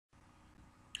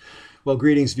Well,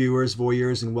 greetings viewers,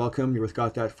 voyeurs, and welcome. You're with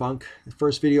Gothatfunk. The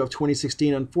first video of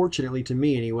 2016, unfortunately to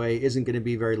me anyway, isn't going to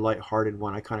be a very light-hearted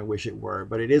one. I kind of wish it were,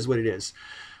 but it is what it is.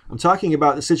 I'm talking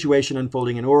about the situation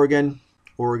unfolding in Oregon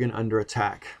under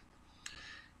attack.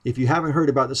 If you haven't heard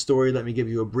about the story, let me give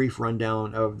you a brief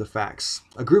rundown of the facts.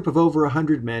 A group of over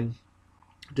 100 men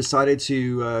decided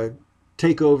to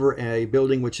take over a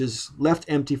building which is left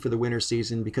empty for the winter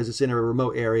season because it's in a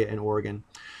remote area in Oregon.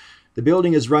 The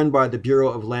building is run by the Bureau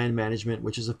of Land Management,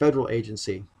 which is a federal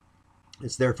agency.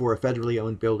 It's therefore a federally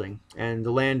owned building, and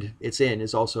the land it's in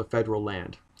is also federal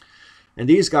land. And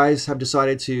these guys have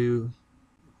decided to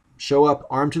show up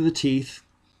armed to the teeth,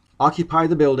 occupy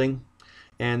the building,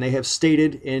 and they have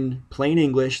stated in plain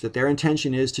English that their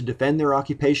intention is to defend their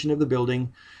occupation of the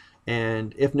building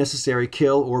and, if necessary,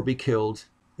 kill or be killed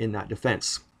in that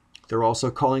defense. They're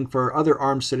also calling for other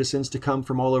armed citizens to come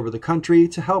from all over the country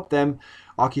to help them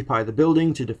occupy the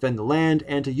building, to defend the land,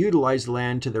 and to utilize the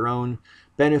land to their own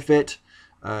benefit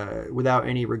without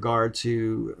any regard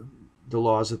to the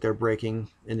laws that they're breaking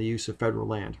in the use of federal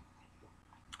land.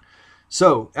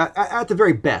 So, at the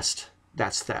very best,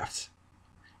 that's theft.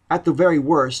 At the very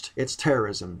worst, it's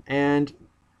terrorism. And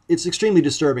it's extremely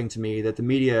disturbing to me that the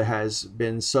media has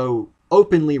been so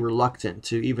openly reluctant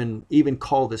to even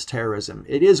call this terrorism.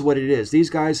 It is what it is. These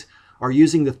guys are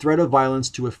using the threat of violence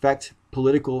to effect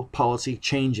political policy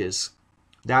changes.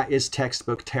 That is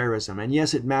textbook terrorism. And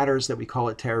yes, it matters that we call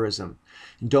it terrorism.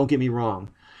 And don't get me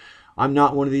wrong. I'm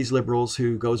not one of these liberals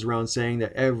who goes around saying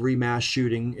that every mass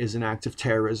shooting is an act of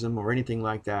terrorism or anything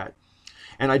like that.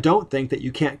 And I don't think that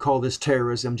you can't call this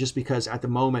terrorism just because at the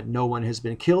moment no one has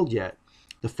been killed yet.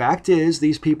 The fact is,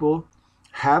 these people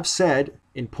have said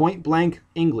in point blank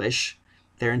English,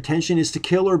 their intention is to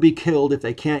kill or be killed if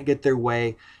they can't get their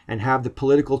way and have the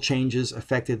political changes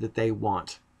effected that they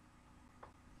want.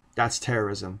 That's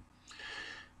terrorism.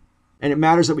 And it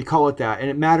matters that we call it that. And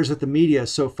it matters that the media,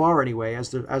 so far anyway,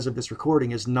 as of this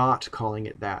recording, is not calling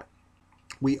it that.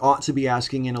 We ought to be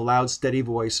asking in a loud, steady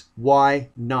voice, why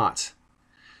not?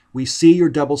 We see your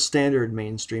double standard,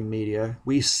 mainstream media.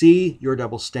 We see your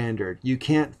double standard. You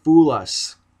can't fool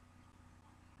us.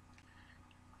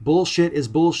 Bullshit is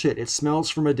bullshit. It smells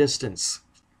from a distance.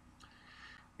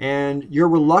 And your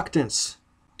reluctance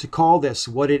to call this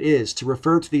what it is, to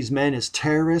refer to these men as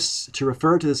terrorists, to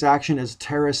refer to this action as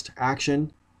terrorist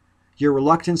action, your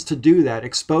reluctance to do that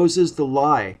exposes the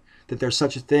lie that there's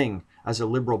such a thing as a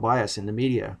liberal bias in the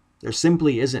media. There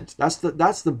simply isn't. That's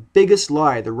the biggest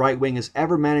lie the right wing has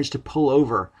ever managed to pull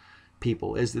over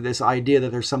people, is this idea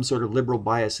that there's some sort of liberal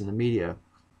bias in the media.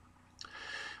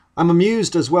 I'm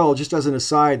amused as well, just as an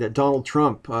aside, that Donald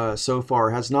Trump so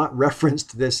far has not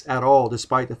referenced this at all,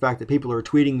 despite the fact that people are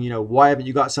tweeting, why haven't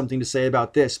you got something to say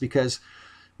about this? Because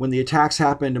when the attacks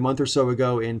happened a month or so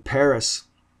ago in Paris,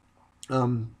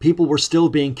 people were still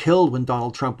being killed when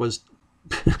Donald Trump was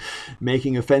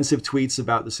making offensive tweets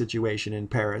about the situation in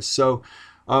Paris. So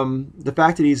the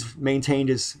fact that he's maintained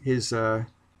his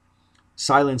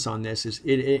silence on this is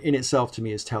in itself to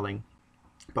me is telling.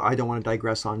 But I don't want to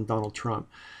digress on Donald Trump.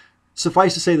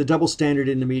 Suffice to say, the double standard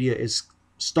in the media is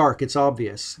stark. It's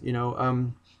obvious.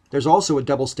 There's also a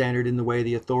double standard in the way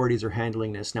the authorities are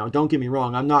handling this. Now, don't get me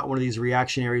wrong. I'm not one of these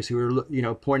reactionaries who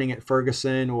are, pointing at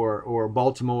Ferguson or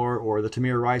Baltimore or the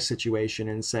Tamir Rice situation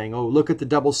and saying, oh, look at the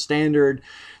double standard.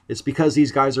 It's because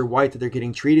these guys are white that they're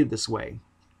getting treated this way.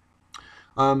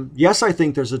 Yes, I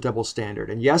think there's a double standard.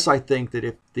 And yes, I think that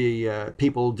if the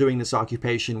people doing this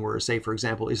occupation were, say, for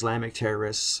example, Islamic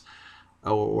terrorists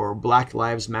or Black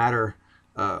Lives Matter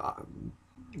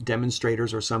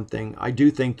demonstrators or something, I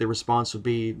do think the response would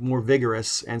be more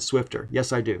vigorous and swifter.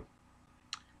 Yes, I do.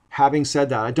 Having said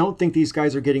that, I don't think these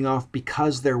guys are getting off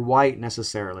because they're white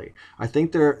necessarily. I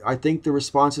think the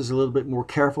response is a little bit more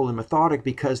careful and methodic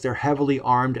because they're heavily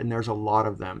armed and there's a lot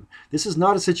of them. This is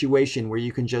not a situation where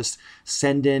you can just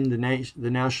send in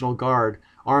the National Guard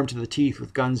armed to the teeth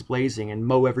with guns blazing and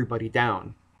mow everybody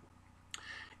down.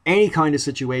 Any kind of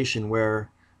situation where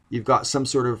you've got some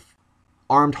sort of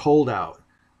armed holdout,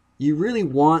 you really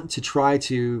want to try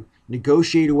to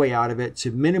negotiate a way out of it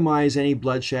to minimize any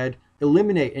bloodshed,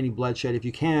 eliminate any bloodshed if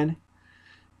you can.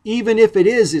 Even if it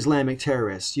is Islamic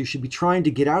terrorists, you should be trying to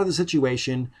get out of the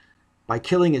situation by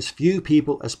killing as few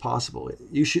people as possible.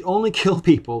 You should only kill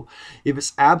people if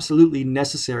it's absolutely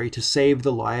necessary to save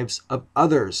the lives of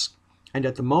others. And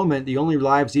at the moment, the only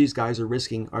lives these guys are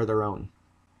risking are their own.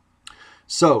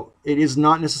 So it is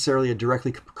not necessarily a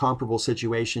directly comparable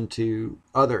situation to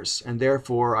others. And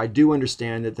therefore, I do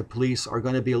understand that the police are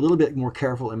going to be a little bit more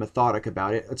careful and methodic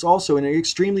about it. It's also in an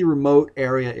extremely remote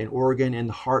area in Oregon in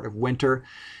the heart of winter.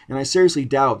 And I seriously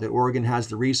doubt that Oregon has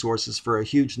the resources for a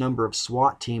huge number of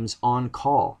SWAT teams on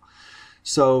call.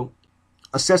 So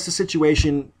assess the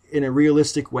situation in a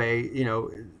realistic way. You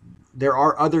know, there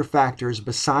are other factors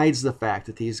besides the fact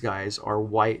that these guys are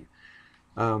white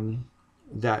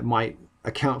that might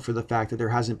account for the fact that there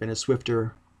hasn't been a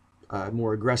swifter,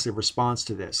 more aggressive response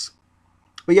to this.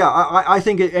 But yeah, I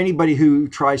think anybody who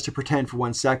tries to pretend for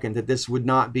 1 second that this would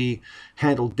not be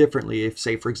handled differently if,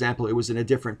 say, for example, it was in a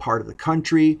different part of the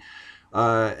country,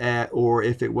 or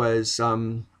if it was,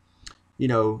 you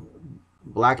know,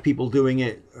 black people doing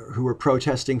it who were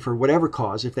protesting for whatever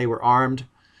cause, if they were armed,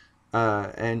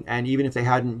 and even if they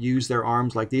hadn't used their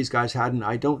arms like these guys hadn't,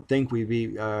 I don't think we'd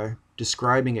be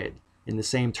describing it in the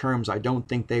same terms. I don't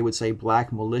think they would say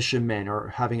black militiamen or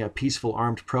having a peaceful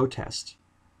armed protest.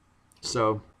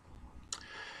 So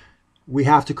we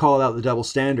have to call out the double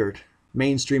standard.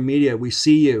 Mainstream media, we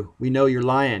see you. We know you're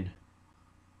lying.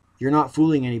 You're not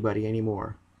fooling anybody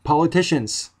anymore.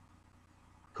 Politicians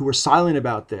who are silent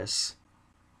about this,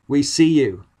 we see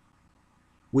you.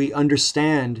 We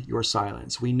understand your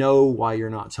silence. We know why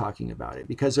you're not talking about it,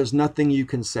 because there's nothing you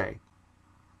can say.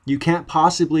 You can't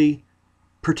possibly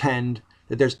pretend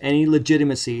that there's any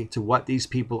legitimacy to what these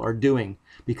people are doing,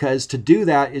 because to do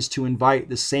that is to invite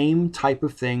the same type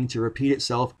of thing to repeat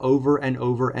itself over and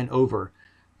over and over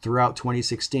throughout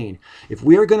 2016. If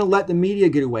we are going to let the media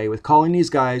get away with calling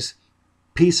these guys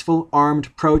peaceful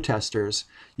armed protesters,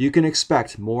 you can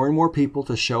expect more and more people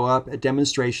to show up at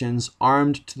demonstrations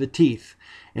armed to the teeth.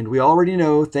 And we already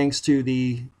know, thanks to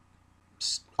the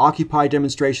Occupy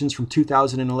demonstrations from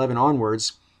 2011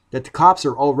 onwards, that the cops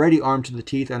are already armed to the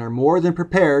teeth and are more than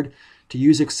prepared to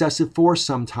use excessive force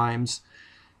sometimes.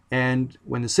 And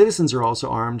when the citizens are also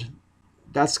armed,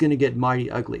 that's going to get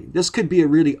mighty ugly. This could be a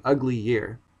really ugly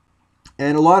year.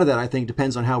 And a lot of that, I think,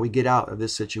 depends on how we get out of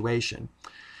this situation.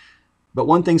 But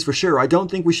one thing's for sure, I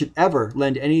don't think we should ever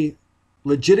lend any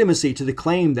legitimacy to the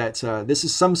claim that this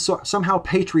is somehow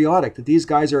patriotic, that these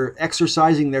guys are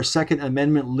exercising their Second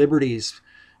Amendment liberties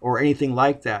or anything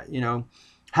like that. You know,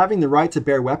 having the right to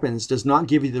bear weapons does not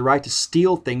give you the right to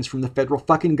steal things from the federal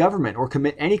fucking government or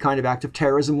commit any kind of act of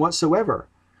terrorism whatsoever.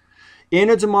 In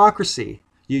a democracy,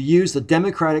 you use the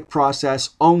democratic process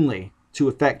only to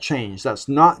effect change. That's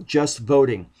not just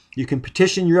voting. You can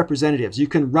petition your representatives. You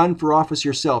can run for office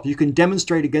yourself. You can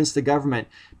demonstrate against the government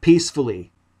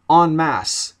peacefully, en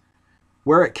masse,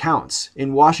 where it counts,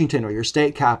 in Washington or your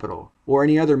state capital or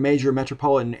any other major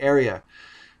metropolitan area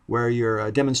where your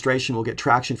demonstration will get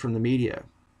traction from the media.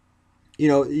 You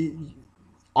know,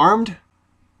 armed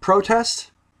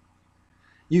protest,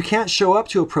 you can't show up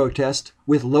to a protest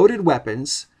with loaded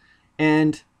weapons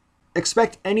and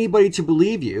expect anybody to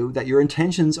believe you that your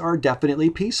intentions are definitely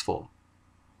peaceful.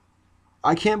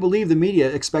 I can't believe the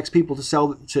media expects people to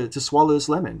swallow this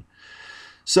lemon.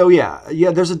 So yeah,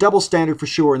 there's a double standard for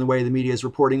sure in the way the media is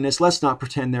reporting this. Let's not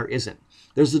pretend there isn't.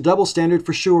 There's a double standard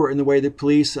for sure in the way the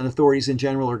police and authorities in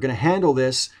general are going to handle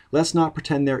this. Let's not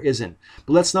pretend there isn't.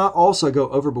 But let's not also go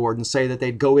overboard and say that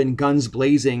they'd go in guns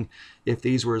blazing if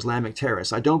these were Islamic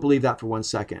terrorists. I don't believe that for 1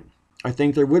 second. I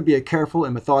think there would be a careful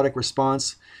and methodic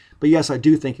response. But yes, I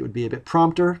do think it would be a bit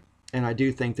prompter, and I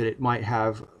do think that it might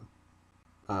have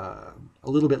a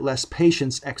little bit less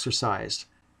patience exercised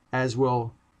as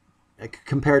well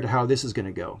compared to how this is going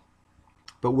to go.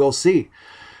 But we'll see.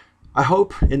 I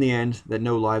hope in the end that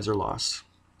no lives are lost.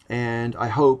 And I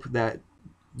hope that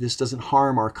this doesn't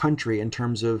harm our country in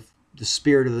terms of the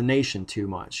spirit of the nation too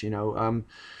much. You know,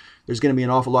 there's going to be an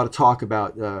awful lot of talk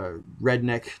about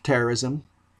redneck terrorism.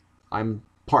 I'm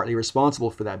partly responsible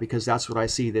for that because that's what I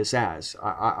see this as.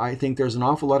 I think there's an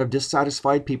awful lot of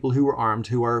dissatisfied people who are armed,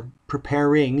 who are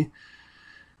preparing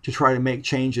to try to make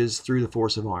changes through the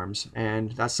force of arms.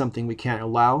 And that's something we can't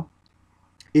allow.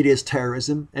 It is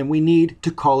terrorism, and we need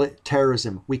to call it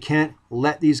terrorism. We can't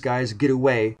let these guys get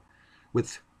away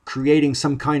with creating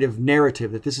some kind of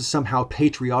narrative that this is somehow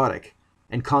patriotic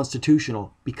and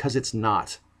constitutional, because it's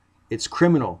not. It's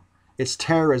criminal. It's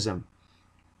terrorism.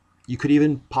 You could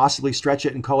even possibly stretch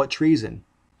it and call it treason.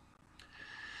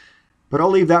 But I'll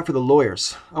leave that for the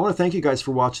lawyers. I want to thank you guys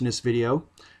for watching this video.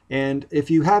 And if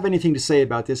you have anything to say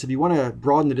about this, if you want to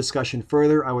broaden the discussion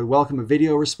further, I would welcome a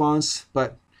video response.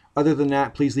 But other than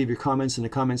that, please leave your comments in the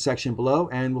comment section below,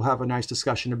 and we'll have a nice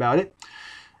discussion about it.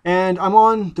 And I'm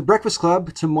on The Breakfast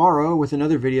Club tomorrow with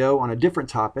another video on a different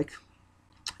topic.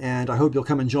 And I hope you'll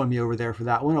come and join me over there for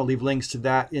that one. I'll leave links to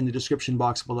that in the description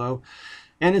box below.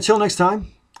 And until next time,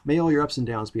 may all your ups and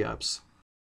downs be ups.